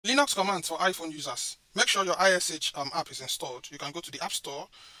Linux commands for iPhone users. Make sure your iSH app is installed. You can go to the App Store,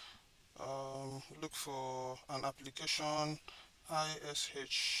 look for an application,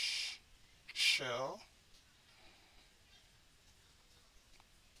 iSH shell.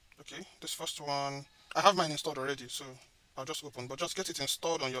 Okay, this first one, I have mine installed already, so I'll just open, but just get it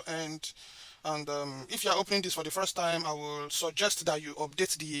installed on your end. And if you are opening this for the first time, I will suggest that you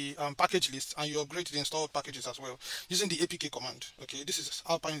update the package list and you upgrade the installed packages as well using the apk command. Okay, this is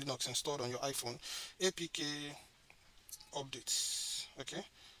Alpine Linux installed on your iPhone. Apk updates. Okay,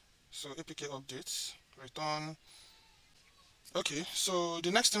 so apk updates, return. Okay, so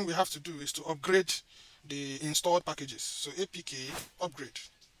the next thing we have to do is to upgrade the installed packages. So apk upgrade.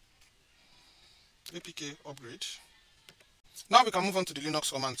 apk upgrade. Now we can move on to the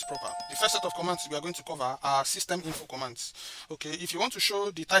Linux commands proper. The first set of commands we are going to cover are system info commands. Okay, if you want to show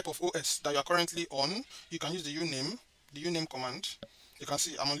the type of OS that you are currently on, you can use the uname command. You can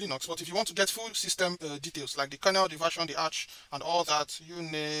see I'm on Linux, but if you want to get full system details like the kernel, the version, the arch, and all that,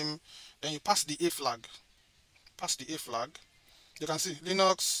 uname, then you pass the A flag. Pass the A flag. You can see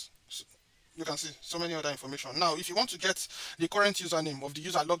Linux. You can see so many other information. Now, if you want to get the current username of the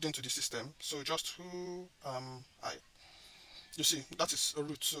user logged into the system, so just who I. You see, that is a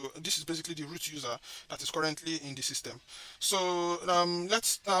root. So this is basically the root user that is currently in the system. So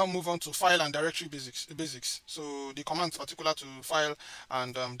let's now move on to file and directory basics. So the commands particular to file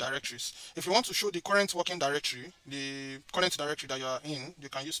and directories. If you want to show the current working directory, the current directory that you are in, you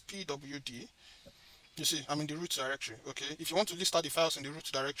can use pwd. You see, I'm in the root directory. Okay. If you want to list out the files in the root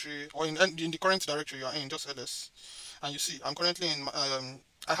directory or in the current directory you are in, just ls. And you see, I'm currently in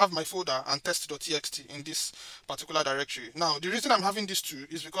I have my folder and test.txt in this particular directory. Now, the reason I'm having these two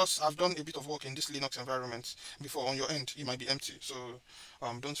is because I've done a bit of work in this Linux environment before. On your end, it might be empty, so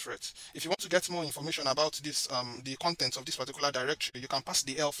don't fret. If you want to get more information about this, the contents of this particular directory, you can pass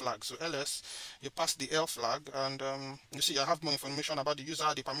the L flag. So ls, you pass the L flag, and you see I have more information about the user,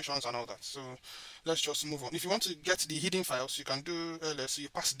 the permissions, and all that. So let's just move on. If you want to get the hidden files, you can do ls, so you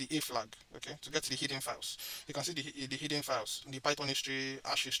pass the A flag, okay, to get the hidden files. You can see the hidden files, the Python history,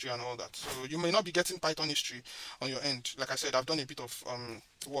 hash history, and all that. So you may not be getting Python history on your end. Like I said, I've done a bit of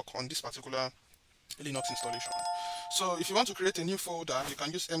work on this particular Linux installation. So if you want to create a new folder, you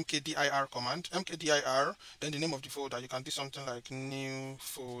can use mkdir command. Mkdir, then the name of the folder. You can do something like new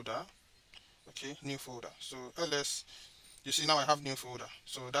folder. Okay, new folder. So ls. You see, now I have new folder.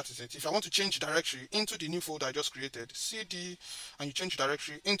 So that is it. If I want to change directory into the new folder I just created, cd, and you change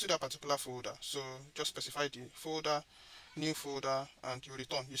directory into that particular folder. So just specify the folder, new folder, and you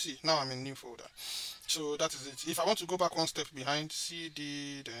return. You see, now I'm in new folder. So that is it. If I want to go back one step behind,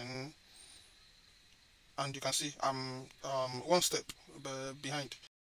 cd, then, and you can see I'm one step behind.